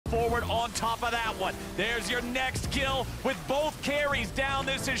forward on top of that one. There's your next kill with both carries down.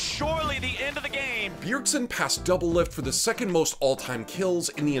 This is surely the end of the game. Bjergsen passed Doublelift for the second most all-time kills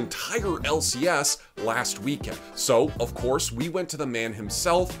in the entire LCS last weekend. So, of course, we went to the man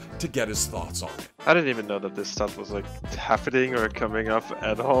himself to get his thoughts on it. I didn't even know that this stuff was like happening or coming up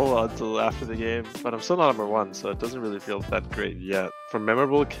at all until after the game, but I'm still not number 1, so it doesn't really feel that great yet. For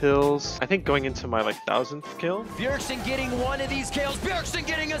memorable kills, I think going into my 1000th kill. Bjergsen getting one of these kills. Bjergsen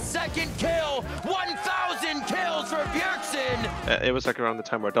getting a second kill. 1,000 kills for Bjergsen. It was like around the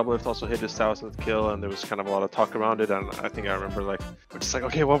time where Doublelift also hit his 1000th kill, and there was kind of a lot of talk around it. And I think I remember like we're just like,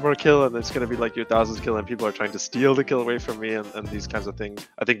 okay, one more kill, and it's gonna be like your 1000th kill, and people are trying to steal the kill away from me, and these kinds of things.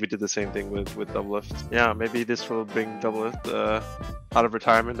 I think we did the same thing with Doublelift. Yeah, maybe this will bring Doublelift out of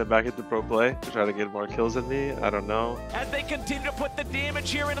retirement and back into pro play to try to get more kills than me. I don't know. As they continue to put the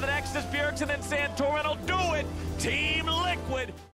damage here into the Nexus, Bjergsen and Santorin will do it. Team Liquid.